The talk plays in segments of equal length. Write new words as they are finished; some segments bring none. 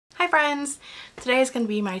Hi friends! Today is going to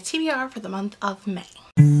be my TBR for the month of May.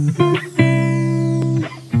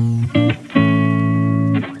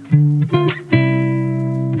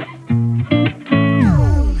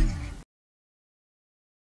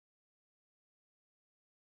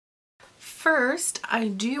 First, I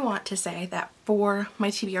do want to say that for my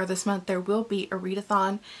TBR this month there will be a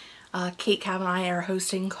readathon. Kate, Cav, and I are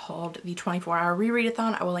hosting called the 24-hour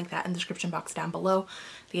Re-Readathon. I will link that in the description box down below,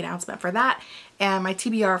 the announcement for that. And my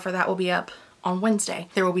TBR for that will be up on Wednesday.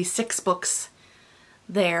 There will be 6 books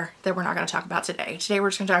there that we're not going to talk about today. Today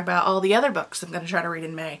we're just going to talk about all the other books I'm going to try to read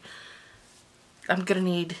in May. I'm going to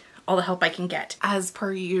need all the help I can get, as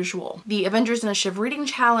per usual. The Avengers in a Shiv Reading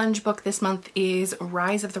Challenge book this month is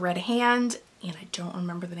Rise of the Red Hand, and I don't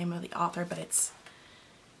remember the name of the author, but it's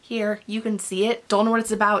here. You can see it. Don't know what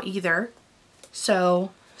it's about either. So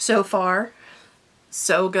far,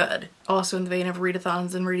 so good. Also in the vein of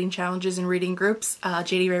readathons and reading challenges and reading groups,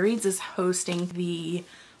 JD Ray Reads is hosting the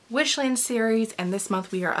Witchland series, and this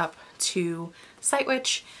month we are up to Sight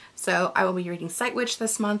Witch. So I will be reading Sight Witch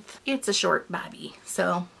this month. It's a short babby,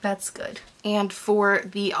 so that's good. And for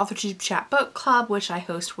the Authortube Chat book club, which I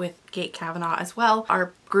host with Kate Kavanaugh as well,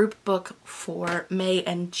 our group book for May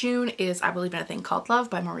and June is I Believe in a Thing Called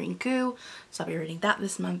Love by Maurene Goo. So I'll be reading that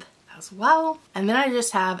this month as well. And then I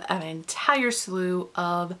just have an entire slew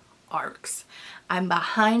of arcs. I'm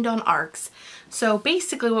behind on arcs. So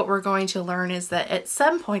basically what we're going to learn is that at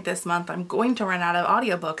some point this month I'm going to run out of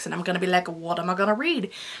audiobooks and I'm going to be like, what am I going to read?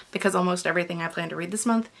 Because almost everything I plan to read this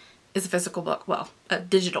month is a physical book. Well, a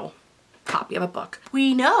digital copy of a book.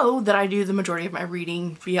 We know that I do the majority of my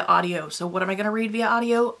reading via audio. So what am I going to read via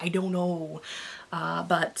audio? I don't know.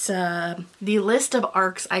 But the list of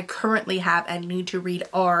arcs I currently have and need to read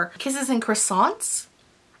are Kisses and Croissants.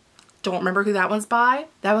 Don't remember who that one's by.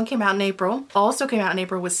 That one came out in April. Also came out in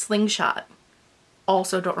April was Slingshot.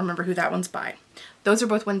 Also don't remember who that one's by. Those are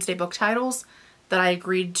both Wednesday book titles that I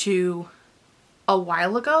agreed to a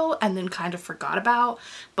while ago and then kind of forgot about,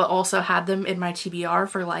 but also had them in my TBR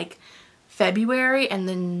for like February and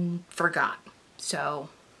then forgot. So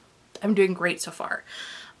I'm doing great so far.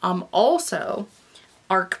 Also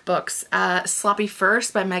ARC books, Sloppy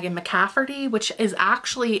First by Megan McCafferty, which is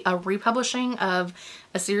actually a republishing of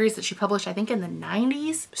a series that she published I think in the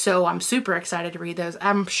 90s. So I'm super excited to read those.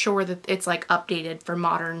 I'm sure that it's like updated for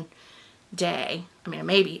modern day. I mean,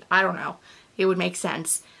 maybe, I don't know. It would make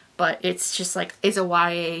sense, but it's just like, it's a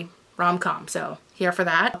YA rom-com, so here for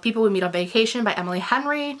that. People We Meet on Vacation by Emily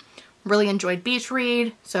Henry. Really enjoyed Beach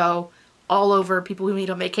Read, so all over People We Meet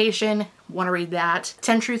on Vacation. Want to read that.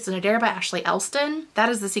 10 Truths and a Dare by Ashley Elston. That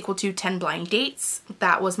is the sequel to 10 Blind Dates.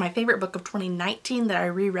 That was my favorite book of 2019 that I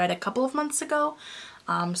reread a couple of months ago.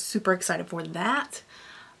 I'm super excited for that.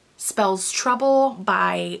 Spells Trouble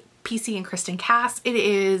by PC and Kristen Cass. It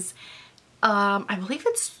is, I believe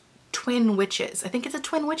it's Twin Witches. I think it's a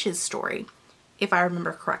Twin Witches story, if I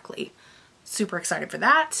remember correctly. Super excited for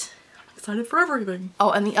that. Excited for everything.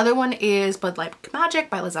 Oh, and the other one is Blood Like Magic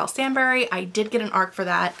by Lizelle Stanberry. I did get an ARC for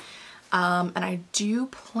that. And I do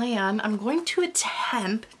plan, I'm going to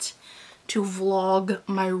attempt to vlog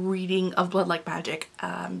my reading of Blood Like Magic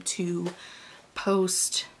to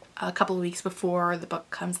post a couple of weeks before the book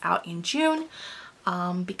comes out in June.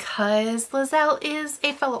 Because Lizelle is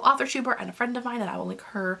a fellow author-tuber and a friend of mine, and I will link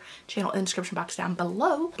her channel in the description box down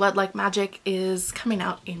below. Blood Like Magic is coming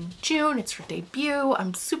out in June. It's her debut.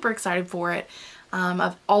 I'm super excited for it.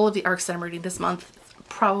 Of all of the arcs that I'm reading this month,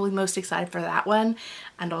 probably most excited for that one,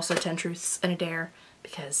 and also 10 Truths and a Dare,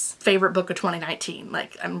 because favorite book of 2019.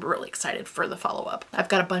 Like, I'm really excited for the follow-up. I've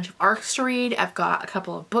got a bunch of arcs to read. I've got a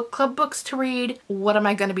couple of book club books to read. What am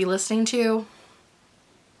I going to be listening to?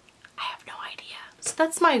 I have no idea. So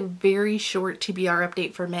that's my very short TBR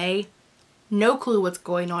update for May. No clue what's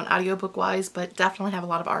going on audiobook wise, but definitely have a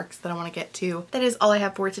lot of arcs that I want to get to. That is all I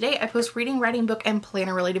have for today. I post reading, writing, book, and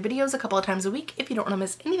planner related videos a couple of times a week. If you don't want to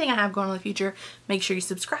miss anything I have going on in the future, make sure you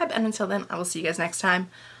subscribe. And until then, I will see you guys next time.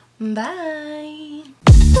 Bye.